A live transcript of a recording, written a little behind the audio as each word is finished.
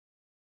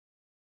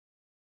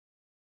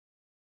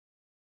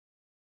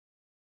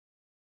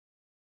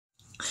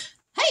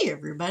Hey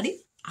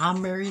everybody,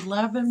 I'm Mary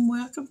Love and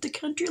welcome to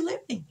Country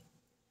Living.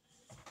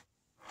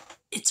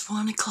 It's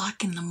 1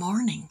 o'clock in the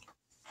morning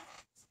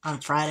on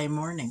Friday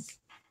morning.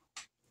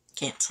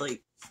 Can't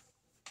sleep.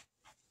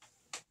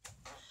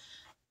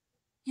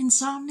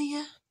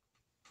 Insomnia,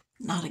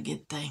 not a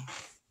good thing.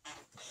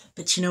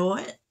 But you know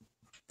what?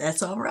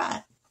 That's all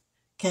right.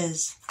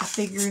 Because I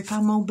figure if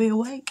I'm going to be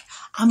awake,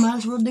 I might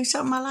as well do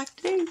something I like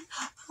to do.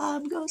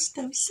 I'm going to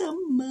stuff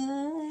some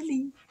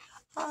money.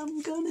 I'm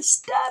going to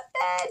stuff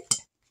it.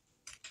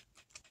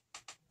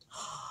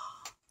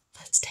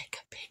 Let's take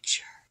a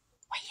picture.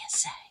 What do you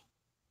say?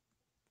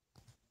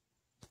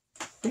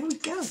 There we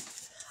go.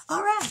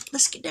 All right,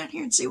 let's get down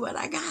here and see what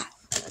I got.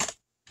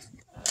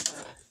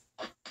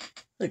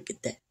 Look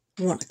at that.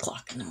 1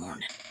 o'clock in the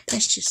morning.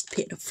 That's just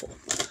pitiful.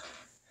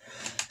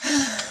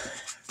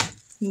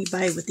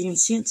 Anybody with any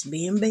sense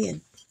be in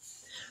bed.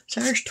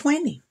 So there's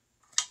 20,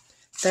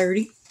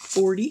 30,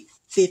 40,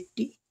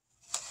 50,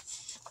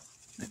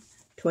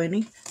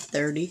 20,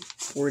 30,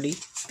 40,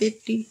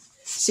 50,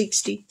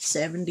 60,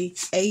 70,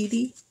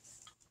 80,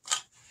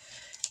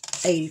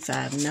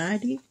 85,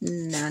 90,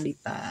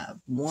 95,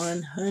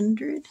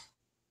 100,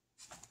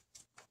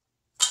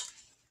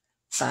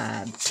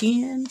 5,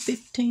 10,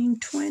 15,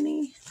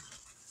 20,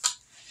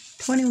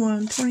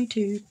 21,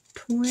 22,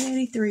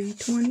 23,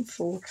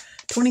 24,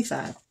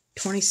 25,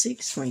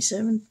 26,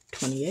 27,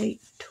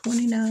 28,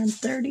 29,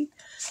 30,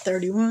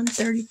 31,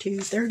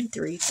 32,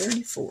 33,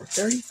 34,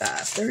 35,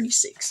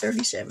 36,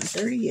 37,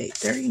 38,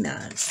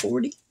 39,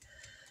 40,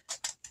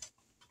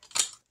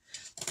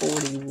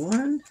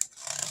 41,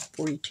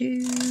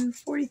 42,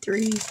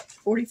 43,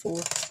 44,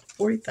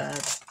 45,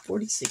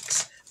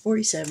 46,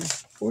 47,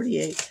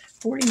 48,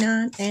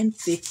 49, and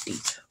 50.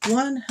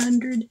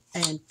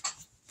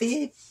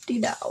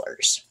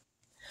 $150.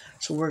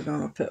 So we're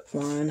going to put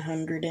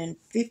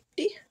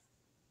 150.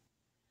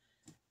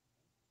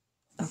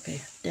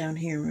 Okay, down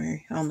here,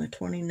 Mary, on the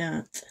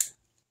 29th.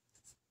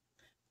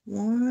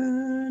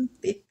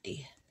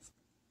 150.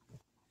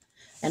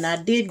 And I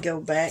did go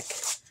back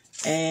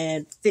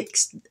and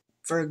fix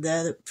for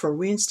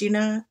Wednesday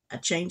night. I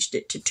changed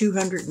it to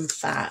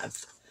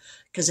 205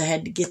 because I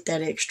had to get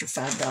that extra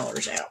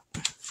 $5 out.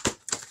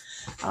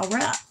 All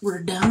right,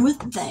 we're done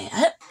with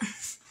that.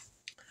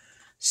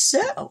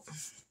 So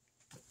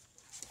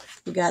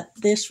we got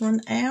this one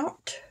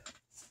out.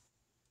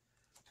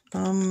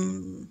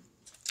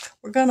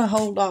 We're going to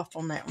hold off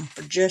on that one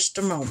for just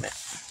a moment.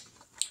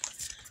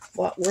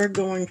 What we're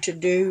going to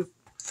do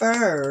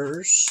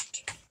first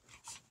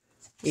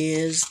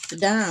is the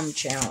dime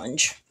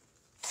challenge.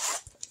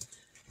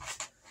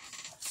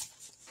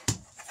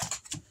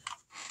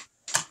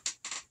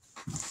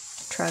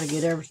 Try to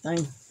get everything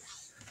a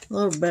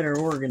little better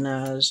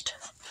organized.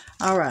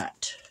 All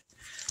right.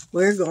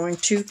 We're going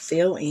to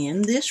fill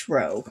in this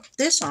row,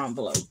 this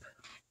envelope.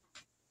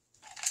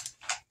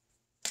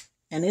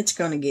 And it's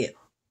going to get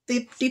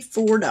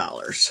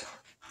 $54.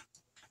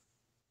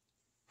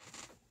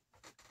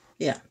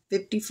 Yeah,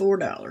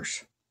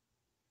 $54.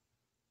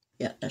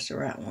 Yeah, that's the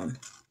right one.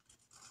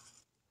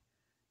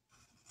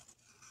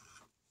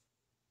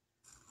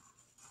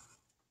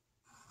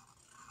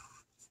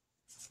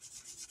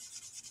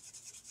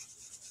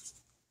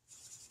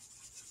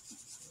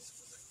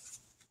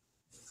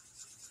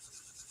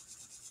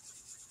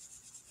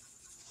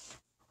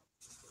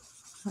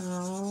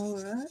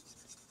 All right.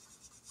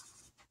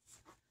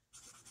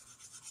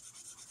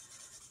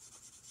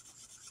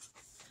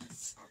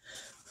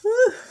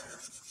 Whew.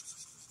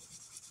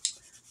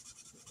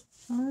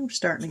 I'm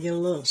starting to get a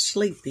little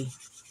sleepy.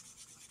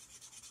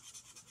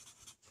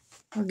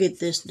 I'll get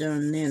this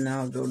done, then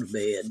I'll go to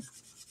bed.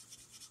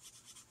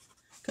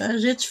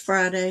 Because it's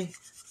Friday.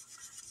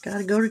 Got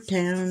to go to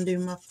town and do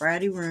my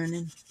Friday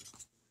running.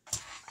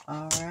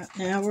 All right,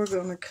 now we're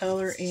going to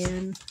color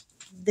in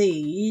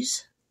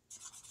these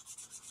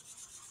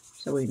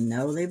so we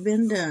know they've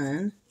been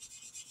done.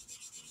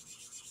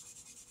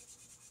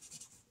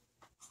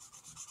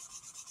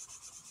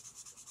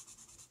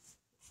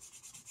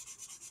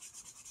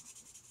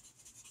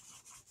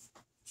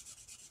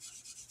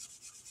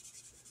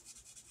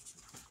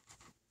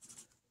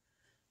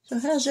 So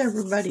how's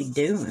everybody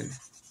doing?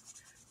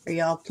 Are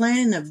y'all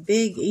planning a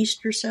big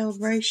Easter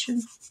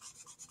celebration?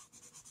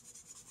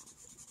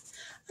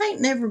 I ain't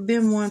never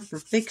been one for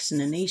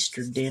fixing an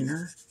Easter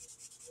dinner.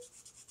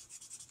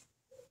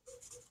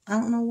 I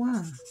don't know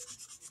why.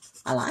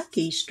 I like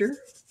Easter.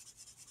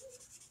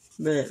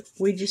 But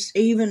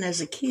even as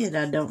a kid,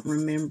 I don't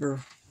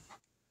remember.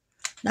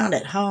 Not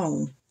at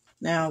home.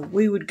 Now,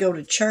 we would go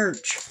to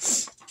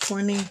church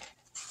 20,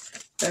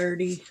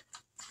 30,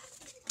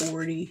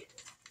 40,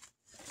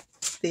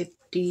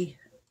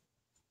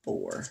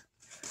 54.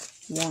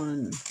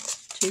 1,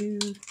 2,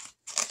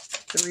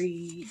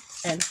 3,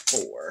 and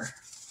 4.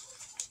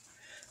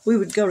 We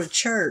would go to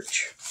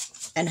church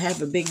and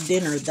have a big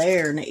dinner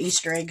there and an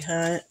Easter egg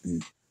hunt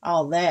and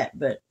all that.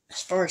 But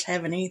as far as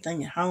having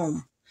anything at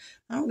home,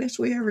 I don't guess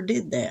we ever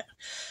did that.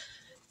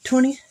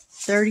 20,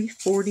 30,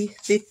 40,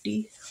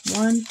 50,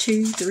 1,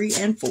 2, 3,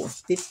 and 4.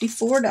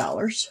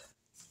 $54.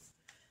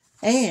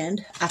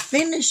 And I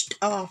finished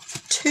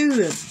off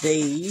 2 of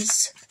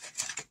these.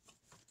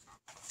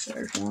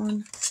 There's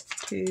 1,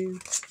 2,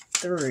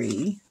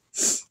 3.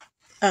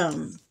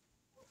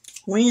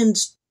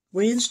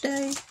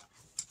 Wednesday,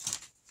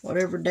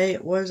 whatever day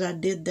it was I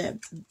did that.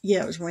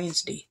 Yeah, it was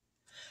Wednesday.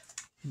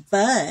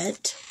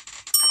 But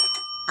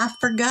I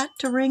forgot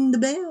to ring the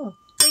bell.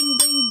 Ding,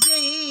 ding,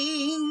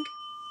 ding.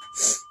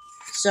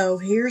 So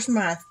here's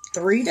my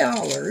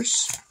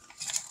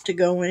 $3 to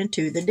go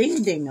into the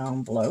ding ding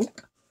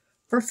envelope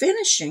for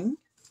finishing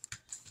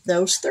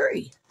those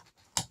 3.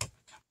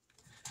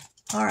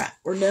 All right,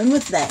 we're done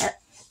with that.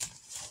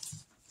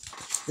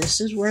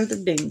 This is where the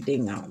ding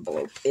ding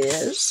envelope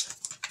is.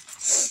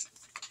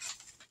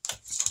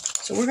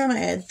 So we're going to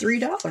add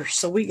 $3.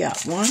 So we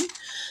got 1,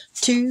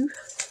 2.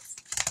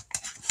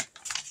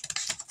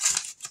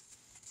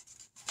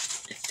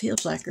 It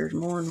feels like there's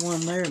more than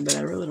one there, but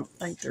I really don't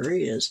think there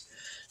is.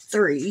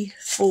 3,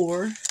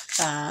 4,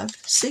 5,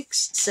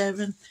 6,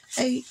 7,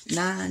 8,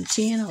 9,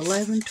 10,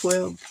 11,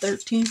 12,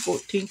 13,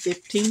 14,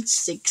 15,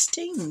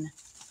 16.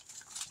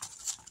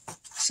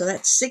 So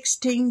that's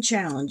 16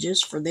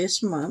 challenges for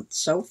this month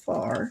so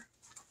far.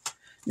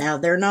 Now,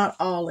 they're not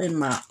all in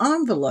my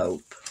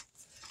envelope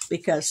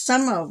because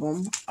some of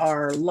them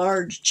are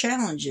large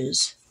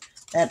challenges,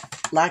 that,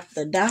 like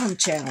the dime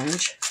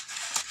challenge,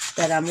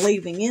 that I'm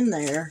leaving in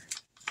there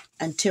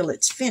until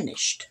it's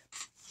finished.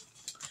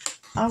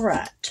 All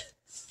right.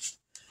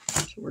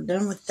 So we're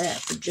done with that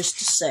for just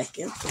a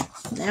second.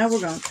 Now we're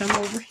going to come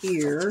over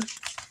here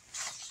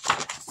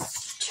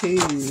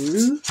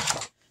to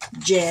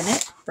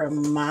Janet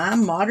from My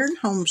Modern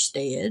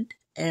Homestead,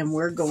 and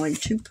we're going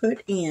to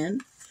put in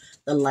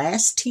the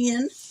last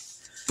 10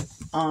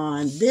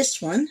 on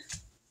this one,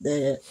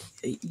 the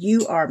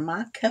You Are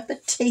My Cup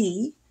of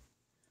Tea,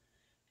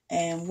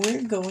 and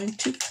we're going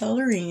to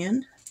color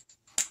in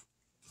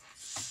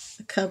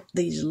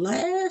these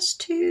last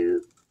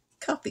 2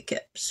 coffee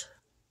cups.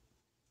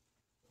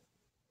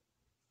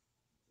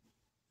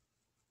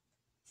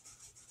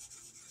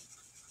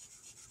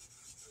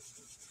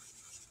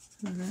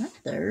 All right,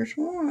 there's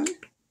one.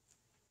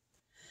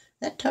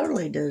 That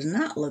totally does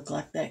not look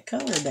like that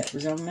color that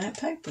was on that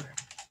paper.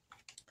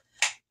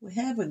 We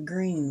have a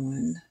green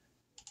one.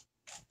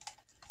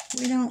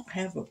 We don't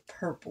have a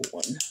purple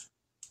one.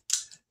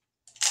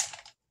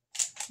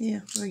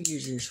 Yeah, we'll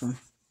use this one.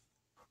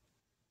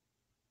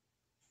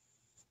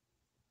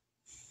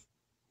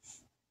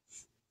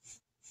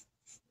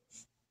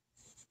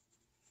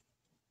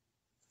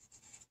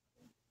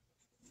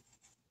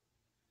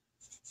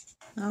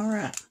 All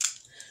right.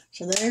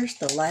 So there's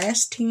the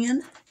last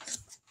 10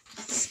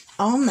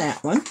 on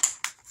that one.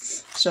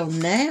 So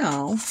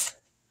now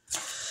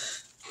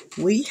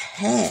we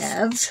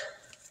have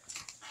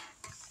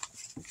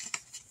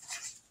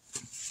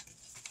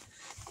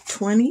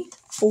 20,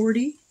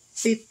 40,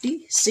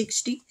 50,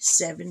 60,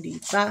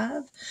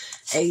 75,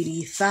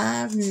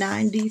 85,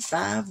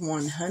 95,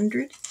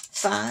 100,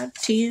 5,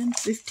 10,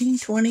 15,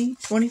 20,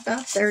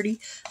 25, 30,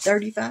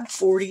 35,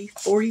 40,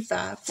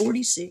 45,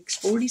 46,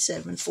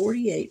 47,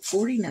 48,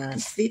 49,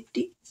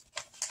 50,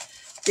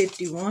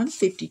 51,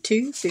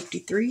 52,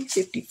 53,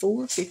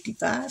 54,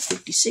 55,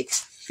 56,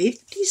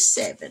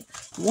 57,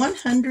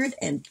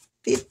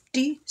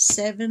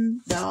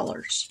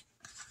 $157.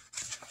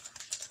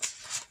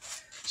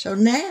 So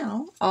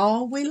now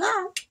all we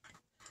like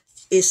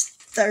is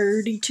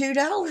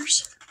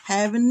 $32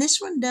 having this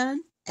one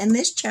done, and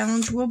this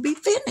challenge will be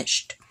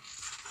finished.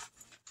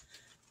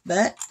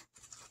 But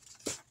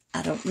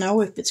I don't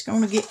know if it's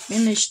going to get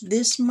finished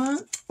this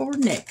month or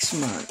next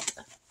month.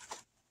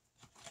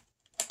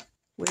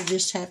 We'll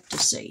just have to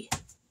see.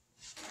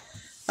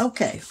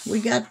 Okay, we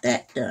got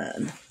that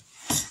done.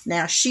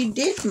 Now, she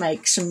did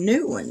make some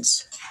new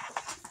ones.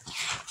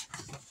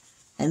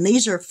 And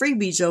these are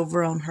freebies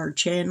over on her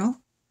channel.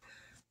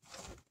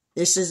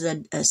 This is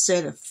a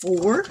set of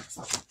 4.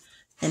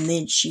 And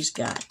then she's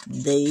got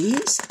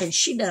these. And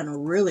she done a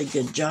really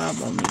good job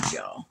on these,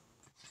 y'all.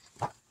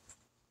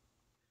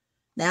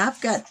 Now,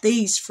 I've got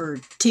these for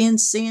 10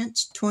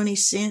 cents, 20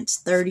 cents,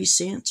 30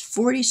 cents,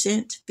 40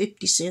 cents,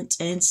 50 cents,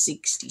 and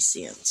 60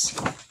 cents.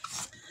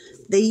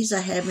 These I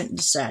haven't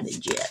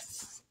decided yet.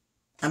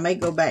 I may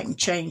go back and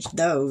change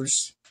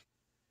those,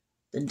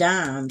 the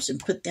dimes, and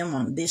put them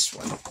on this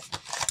one.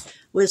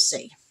 We'll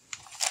see.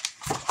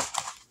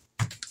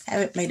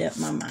 Haven't made up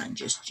my mind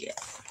just yet.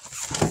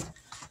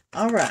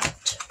 All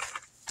right.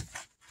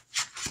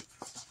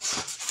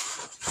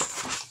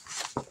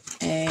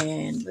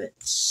 And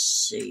let's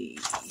see.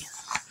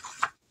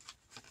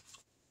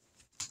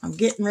 I'm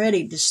getting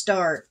ready to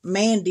start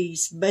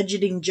Mandy's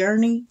budgeting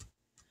journey.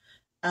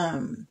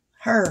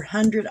 Her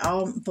 100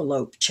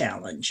 envelope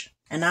challenge.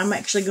 And I'm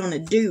actually going to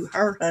do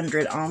her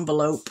 100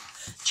 envelope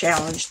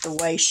challenge the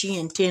way she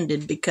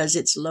intended because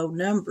it's low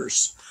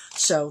numbers.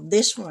 So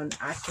this one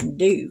I can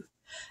do.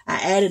 I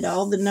added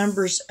all the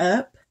numbers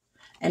up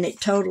and it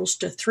totals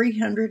to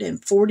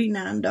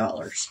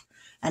 $349.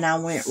 And I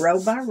went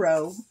row by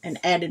row and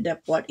added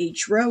up what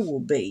each row will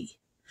be.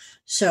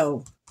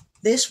 So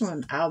this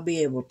one I'll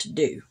be able to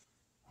do.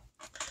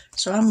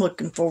 So I'm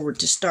looking forward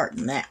to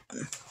starting that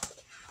one.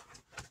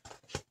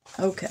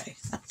 Okay,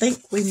 I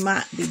think we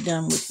might be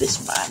done with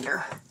this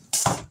binder.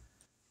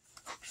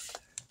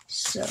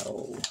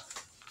 So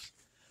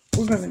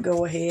we're going to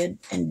go ahead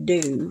and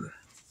do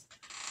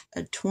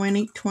a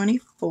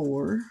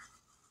 2024.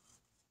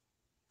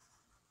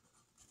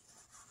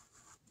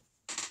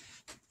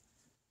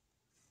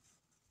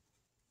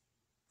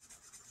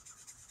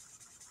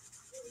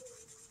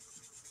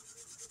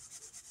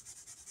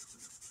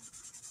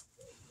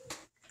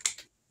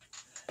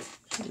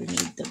 So we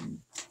need the,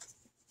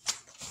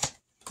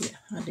 yeah,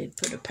 I did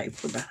put a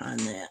paper behind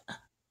that.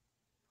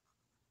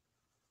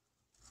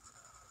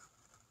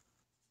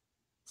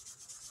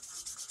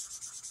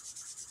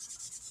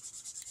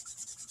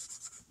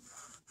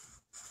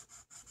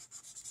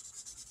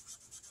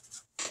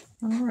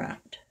 All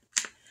right,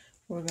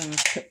 we're going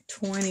to put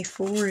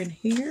 24 in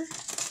here.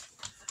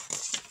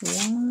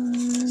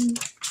 1,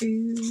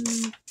 2,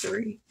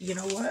 3. You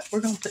know what?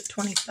 We're going to put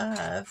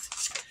 25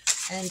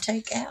 and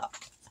take out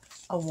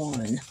a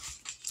 1.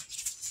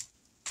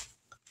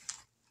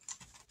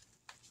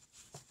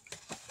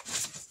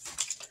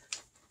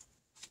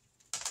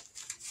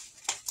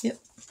 Yep.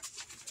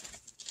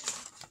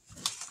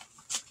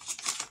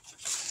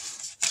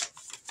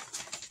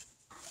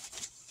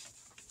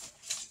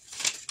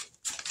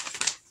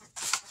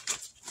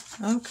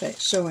 Okay,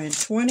 so in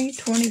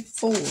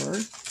 2024,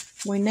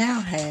 we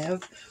now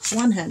have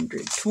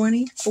 100,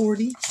 20,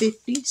 40,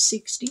 50,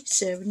 60,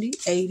 70,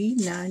 80,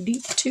 90,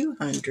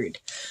 200,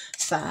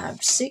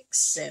 5, 6,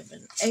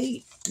 7,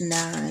 8,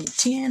 9,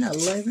 10,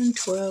 11,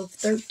 12,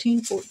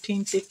 13,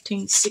 14,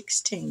 15,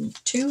 16,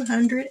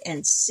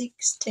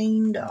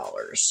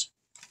 $216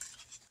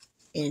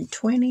 in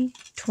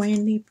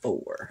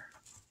 2024.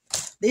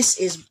 This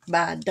is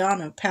by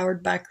Donna,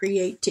 powered by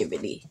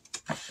Creativity.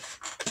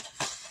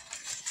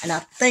 And I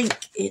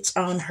think it's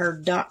on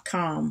her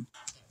 .com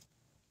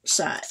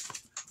site.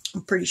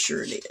 I'm pretty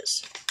sure it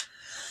is.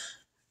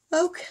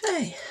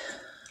 Okay,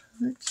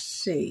 let's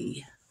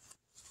see.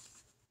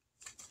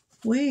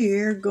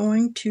 We're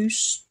going to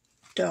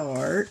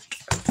start.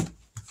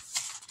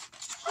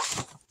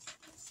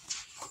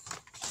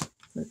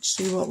 Let's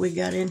see what we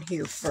got in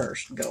here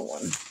first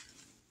going.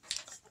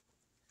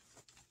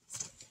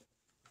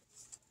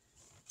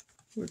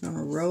 We're going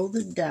to roll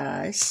the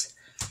dice.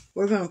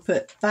 We're going to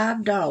put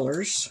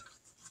 $5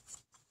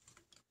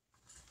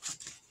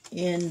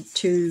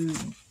 into,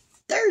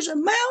 there's a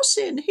mouse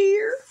in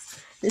here.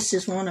 This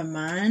is one of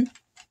mine.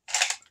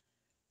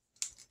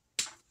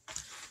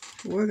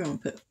 We're going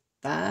to put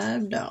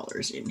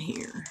 $5 in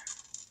here.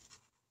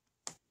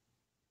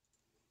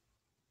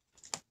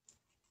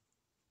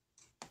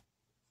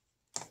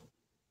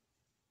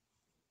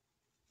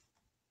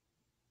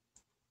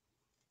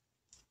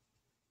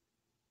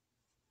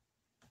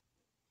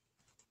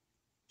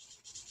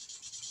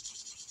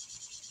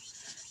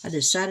 I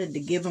decided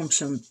to give them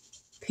some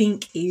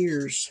pink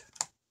ears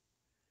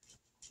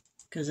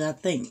because I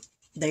think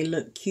they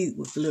look cute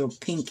with little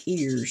pink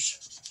ears.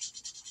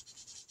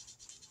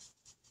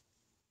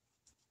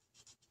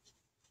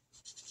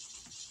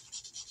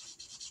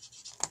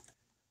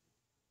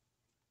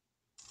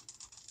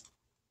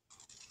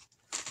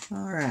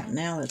 All right,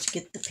 now let's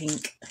get the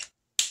pink.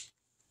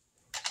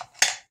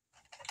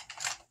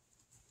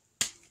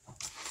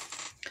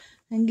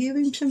 And give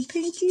him some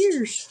pink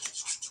ears.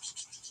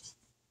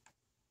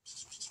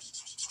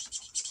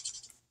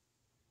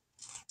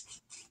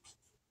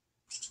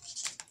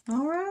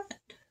 All right.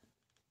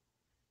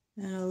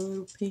 And a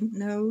little pink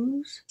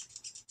nose.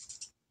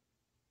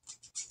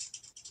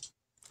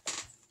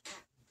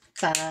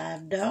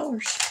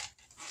 $5.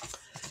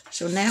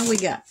 So now we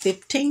got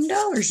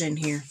 $15 in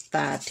here.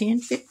 5, 10,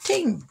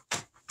 15.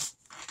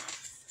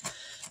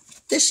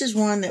 This is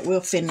one that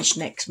we'll finish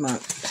next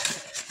month.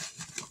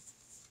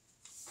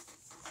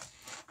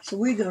 So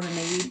we're going to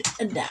need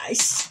a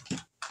dice.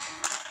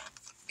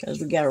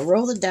 Because we got to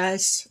roll the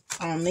dice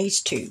on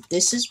these two.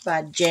 This is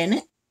by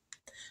Janet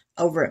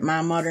over at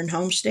My Modern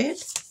Homestead.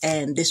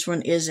 And this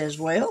one is as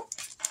well.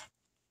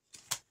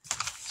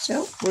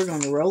 So we're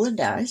going to roll the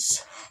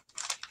dice.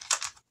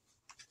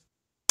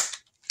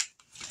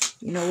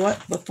 You know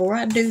what? Before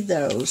I do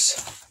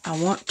those,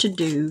 I want to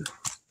do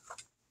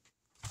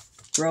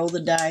roll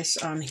the dice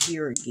on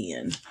here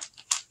again.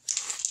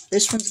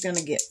 This one's going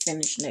to get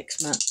finished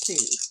next month too.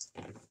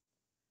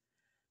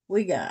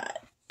 We got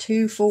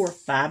 $2, $4,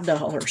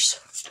 $5.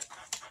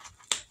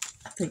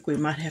 I think we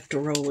might have to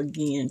roll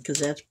again because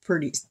that's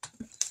pretty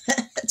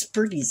that's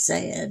pretty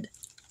sad.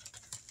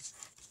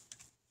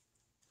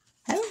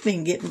 I haven't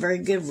been getting very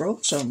good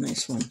rolls on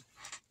this one.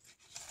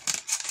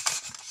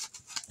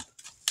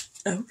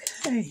 Okay,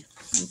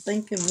 I'm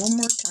thinking one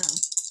more time.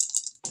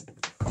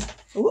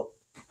 Whoop.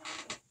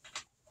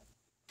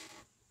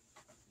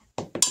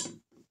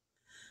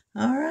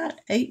 All right,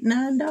 $8,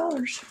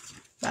 $9.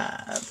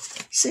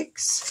 5,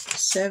 6,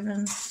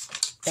 7,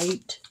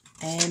 8,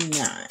 and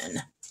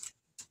 9.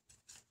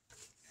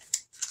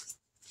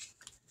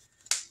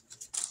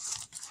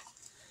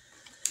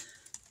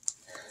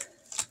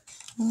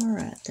 All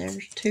right,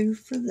 there's 2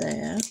 for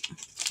that.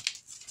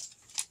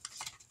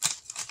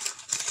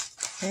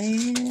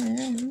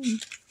 And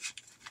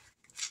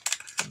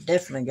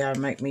definitely got to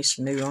make me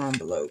some new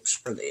envelopes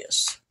for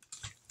this.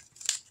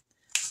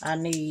 I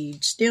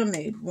still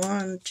need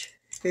 1,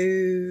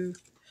 2,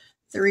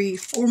 3,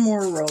 4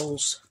 more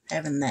rolls,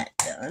 having that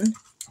done.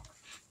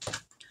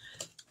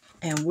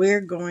 And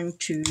we're going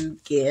to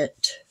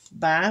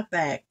buy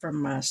back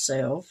from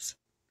myself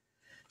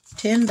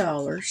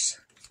 $10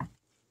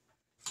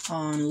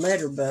 on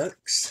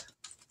Letterbucks,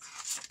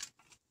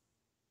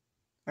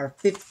 or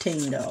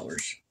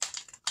 $15.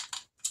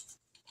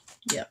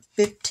 Yep,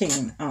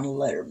 15 on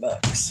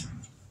Letterbucks.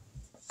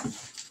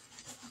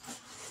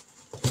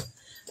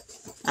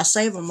 I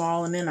save them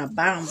all and then I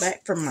buy them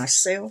back from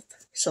myself,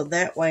 so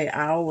that way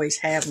I always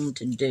have them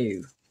to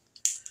do.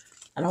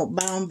 I don't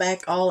buy them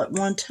back all at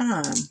one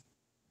time,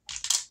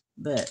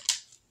 but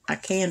I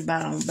can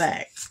buy them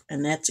back,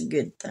 and that's a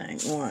good thing.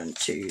 1,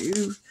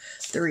 2,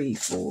 3,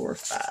 4,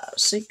 5,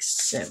 6,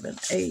 7,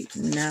 8,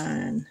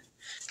 9,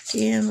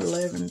 10,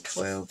 11,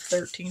 12,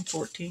 13,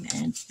 14,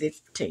 and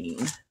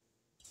 15.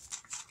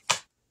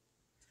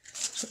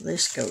 So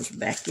this goes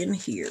back in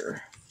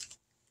here.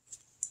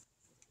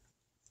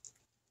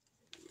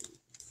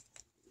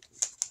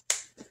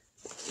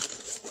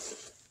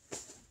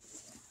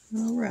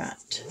 All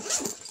right.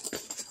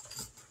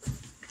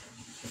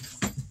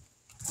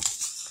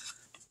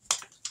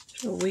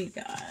 So we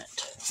got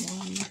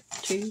 1,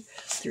 2,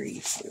 3,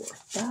 4,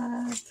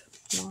 5.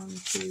 1,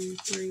 2,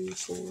 3,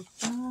 4,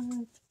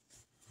 5.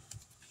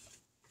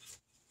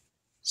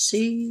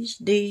 C's,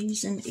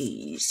 D's, and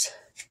E's.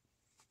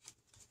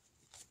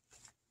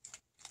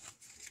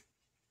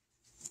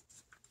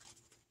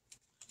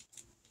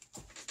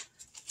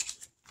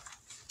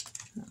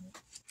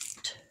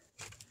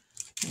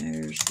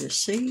 There's the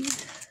C.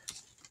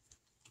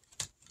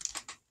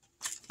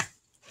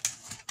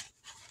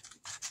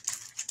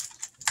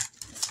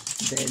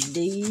 The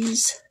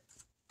D's.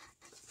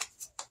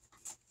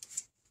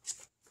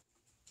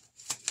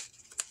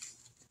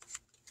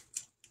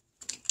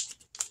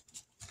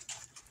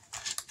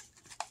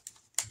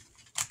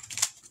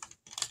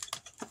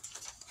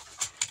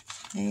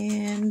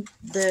 And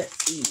the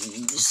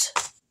E's.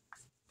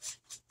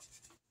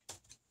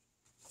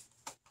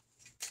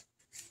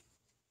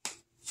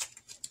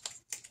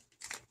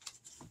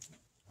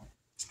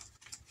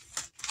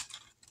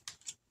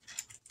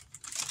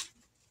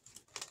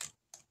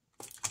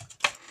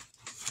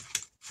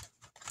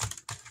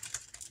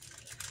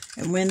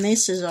 And when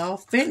this is all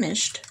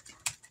finished,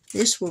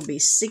 this will be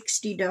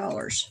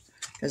 $60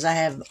 because I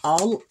have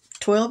all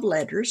 12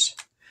 letters,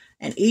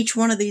 and each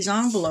one of these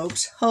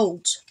envelopes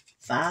holds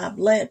 5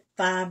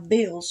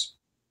 bills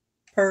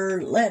per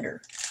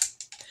letter.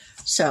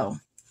 So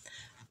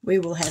we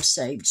will have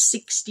saved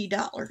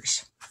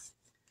 $60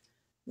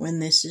 when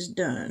this is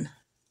done.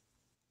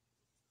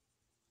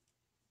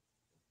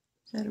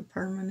 Is that a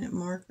permanent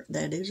marker?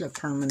 That is a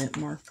permanent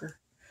marker.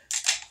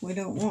 We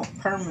don't want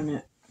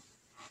permanent.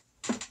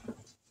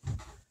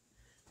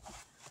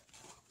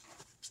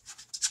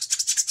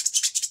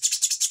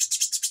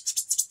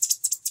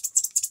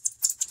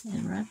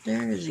 And right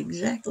there is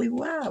exactly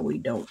why we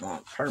don't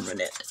want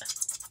permanent.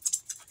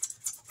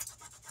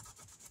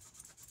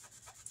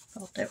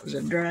 Thought that was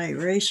a dry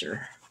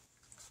eraser.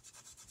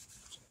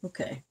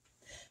 Okay,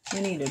 we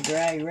need a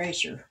dry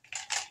eraser.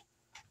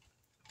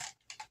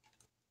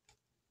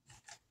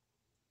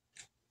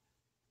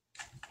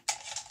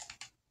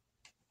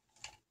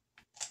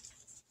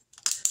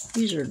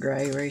 These are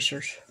dry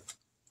erasers.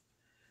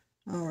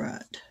 All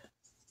right.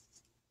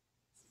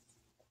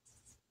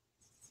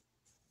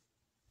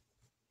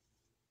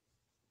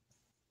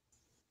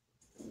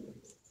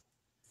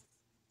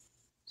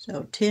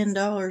 So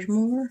 $10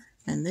 more,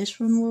 and this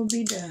one will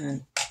be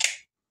done.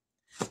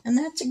 And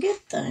that's a good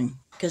thing,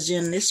 because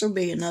then this will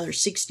be another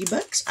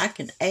 $60 I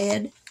can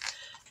add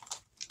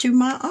to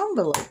my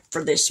envelope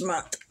for this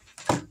month.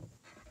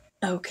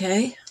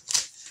 Okay.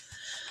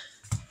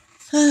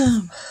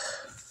 All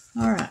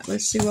right,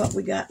 let's see what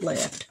we got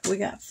left. We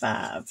got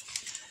 5,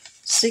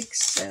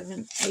 6,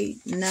 7,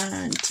 8,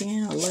 9,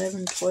 10,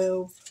 11,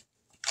 12,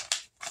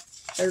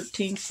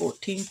 13,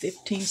 14,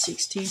 15,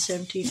 16,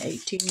 17,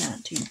 18,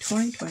 19,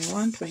 20,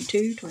 21,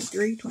 22,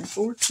 23,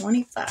 24,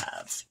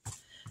 25.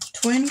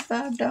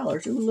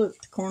 $25. Ooh, look,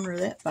 the corner of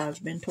that 5's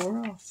been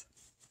tore off.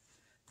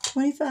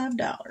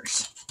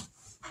 $25.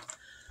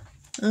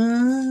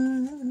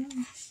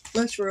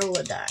 Let's roll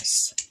a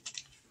dice.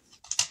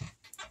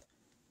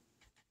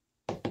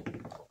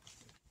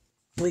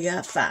 We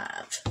got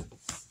 5.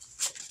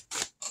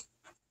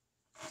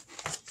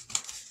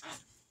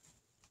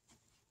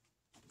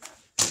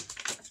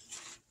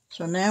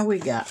 So now we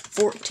got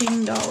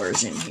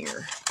 $14 in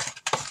here.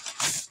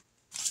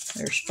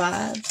 There's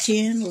 5,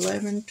 10,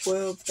 11,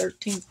 12,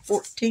 13,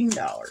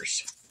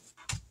 $14.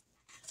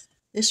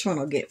 This one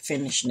will get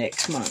finished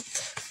next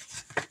month.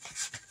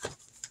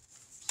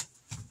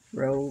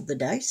 Roll the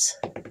dice.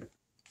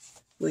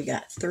 We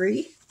got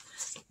 3.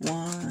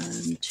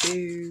 1,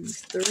 2,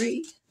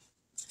 3.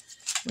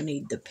 We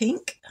need the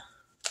pink.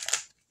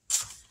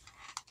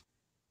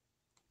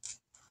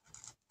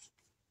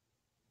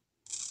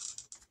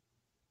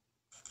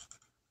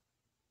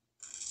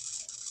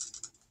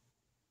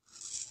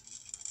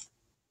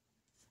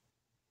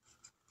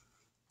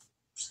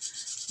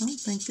 I don't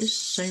think this is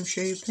the same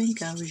shade of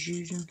pink I was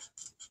using.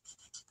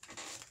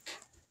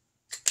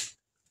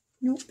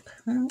 Nope,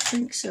 I don't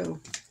think so.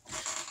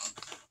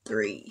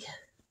 3.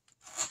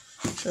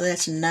 So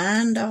that's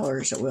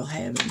 $9 that we'll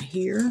have in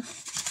here.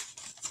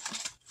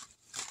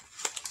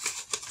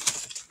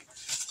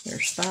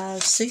 There's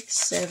 5, 6,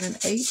 7,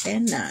 8,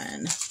 and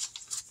 9.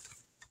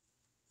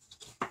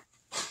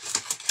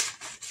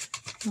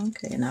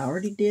 Okay, and I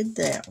already did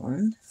that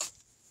one.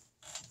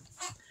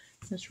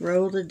 Let's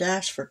roll the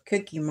dice for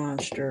Cookie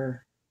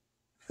Monster.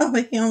 Oh,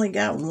 he only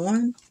got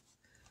 1?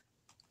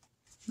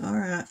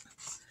 Alright,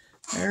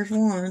 there's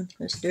 1.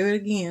 Let's do it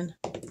again.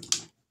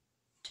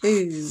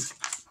 2.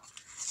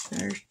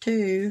 There's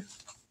 2.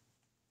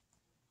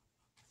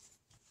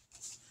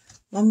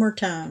 One more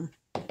time.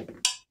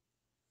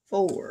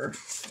 4.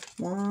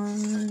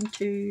 1,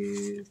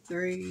 2,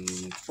 3,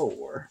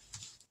 4.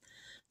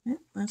 Yep,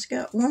 that's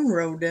got 1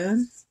 row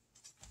done.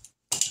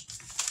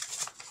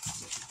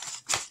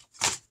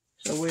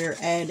 So we're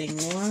adding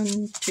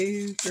 1,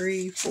 2,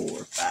 3, 4,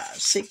 5,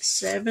 6,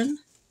 7.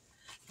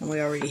 And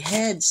we already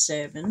had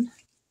 7.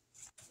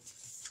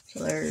 So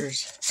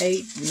there's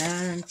 8,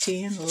 9,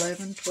 10,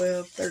 11,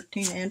 12,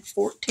 13, and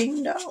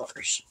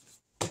 $14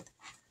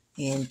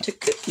 into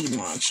Cookie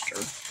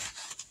Monster.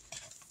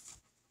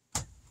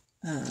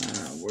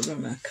 We're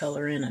going to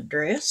color in a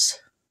dress.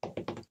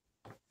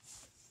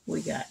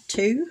 We got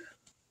 2.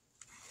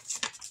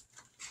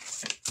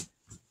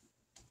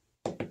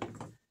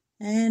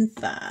 And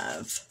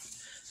 5.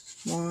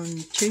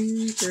 1,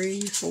 2,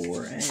 3,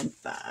 4, and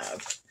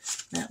 5.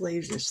 That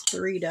leaves us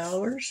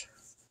 $3.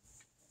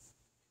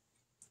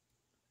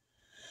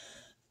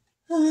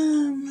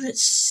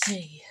 Let's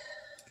see.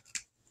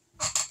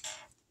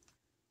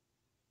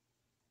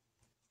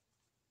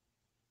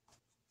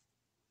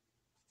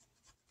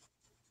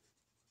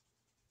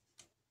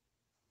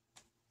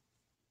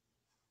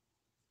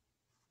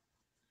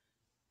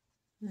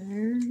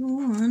 There's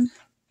 1.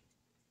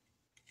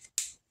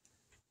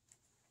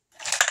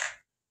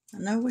 I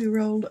know we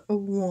rolled a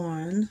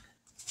 1.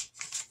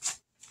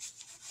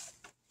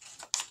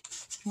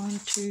 1,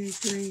 2,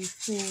 3,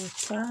 4,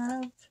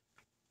 5.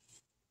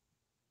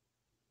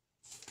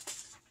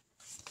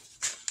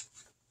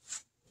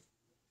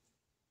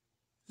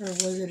 Or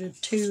was it a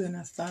 2 and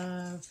a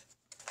 5?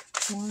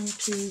 1, 2,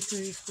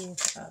 3, 4,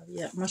 5.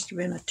 Yeah, it must have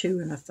been a 2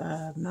 and a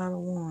 5, not a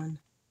 1.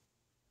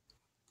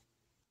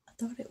 I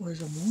thought it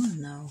was a 1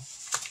 though.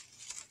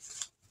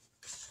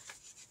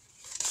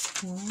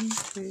 1,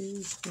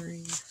 2,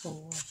 3,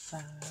 4,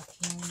 5,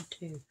 1,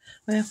 2.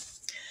 Well,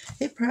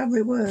 it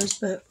probably was,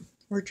 but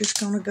we're just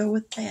going to go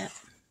with that.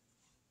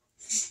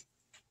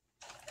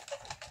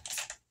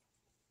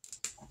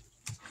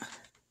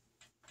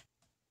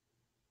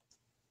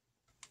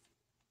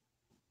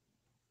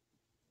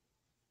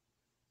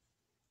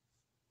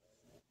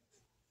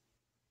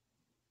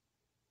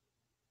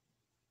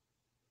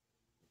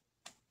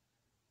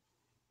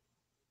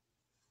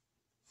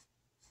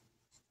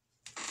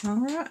 All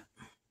right.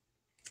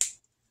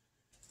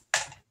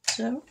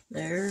 So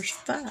there's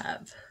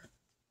 5.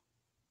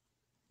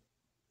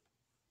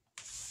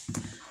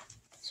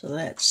 So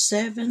that's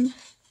 7.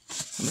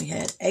 And we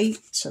had 8,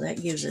 so that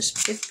gives us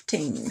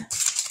 15.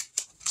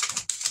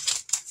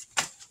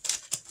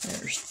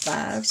 There's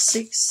 5,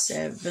 6,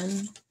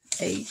 7,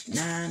 8,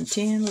 9,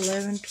 10,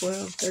 11,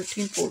 12,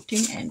 13,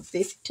 14, and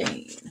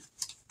 15.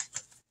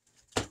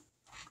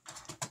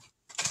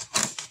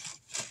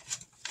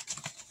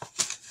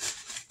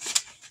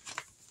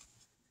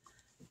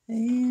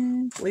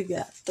 And we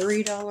got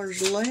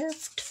 $3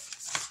 left.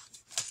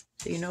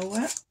 So you know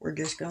what? We're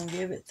just going to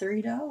give it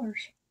 $3.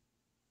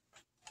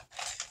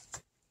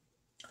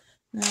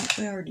 No,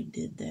 we already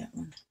did that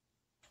one.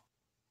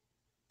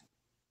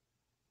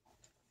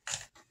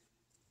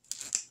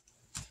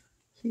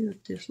 See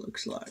what this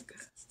looks like.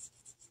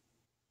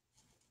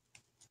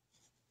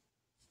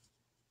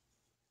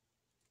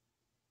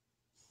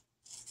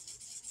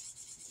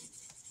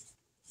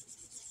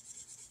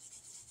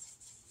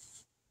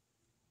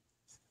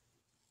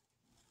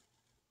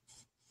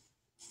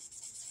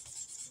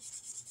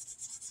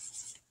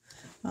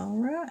 All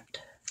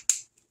right.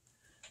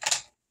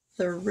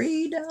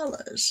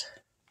 $3.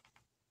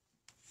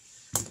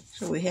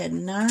 So we had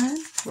 9.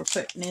 We're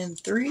putting in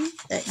 3.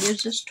 That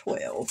gives us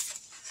 12.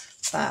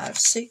 5,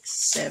 6,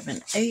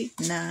 7, 8,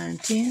 9,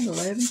 10,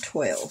 11,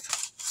 12.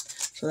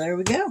 So there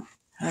we go.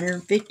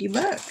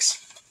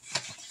 $150.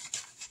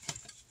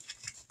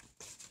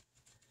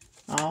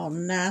 All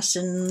nice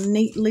and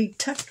neatly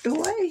tucked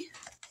away.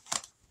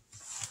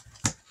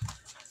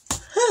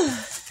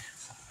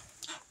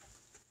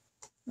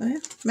 Well,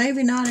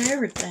 maybe not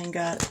everything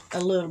got a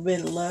little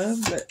bit of love,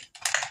 but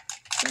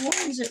the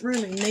ones that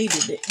really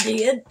needed it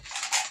did.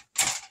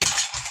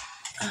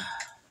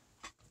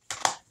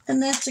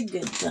 And that's a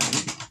good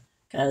thing,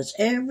 because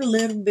every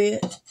little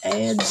bit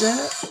adds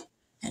up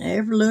and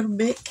every little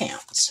bit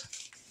counts.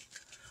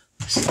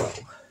 So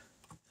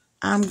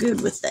I'm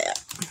good with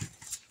that.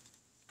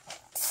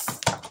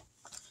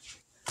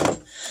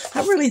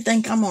 I really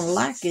think I'm going to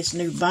like this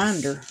new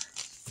binder.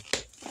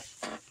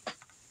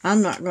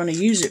 I'm not going to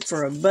use it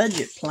for a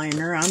budget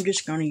planner. I'm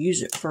just going to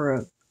use it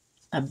for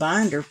a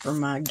binder for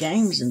my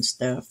games and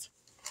stuff.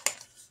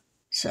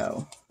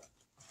 So,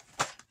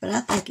 but I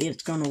think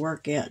it's going to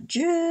work out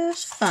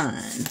just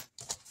fine.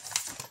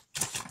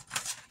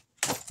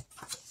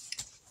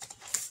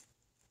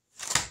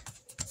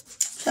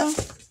 So,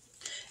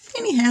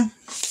 anyhow,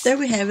 there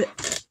we have it.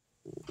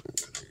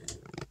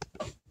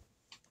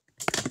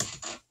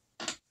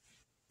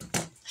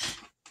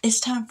 It's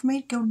time for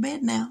me to go to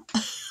bed now.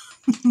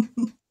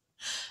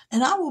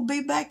 And I will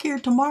be back here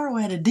tomorrow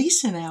at a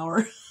decent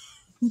hour.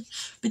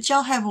 But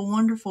y'all have a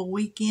wonderful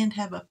weekend.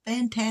 Have a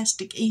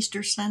fantastic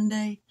Easter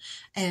Sunday.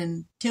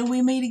 And till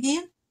we meet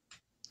again,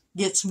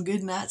 get some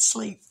good night's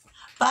sleep.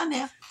 Bye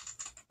now.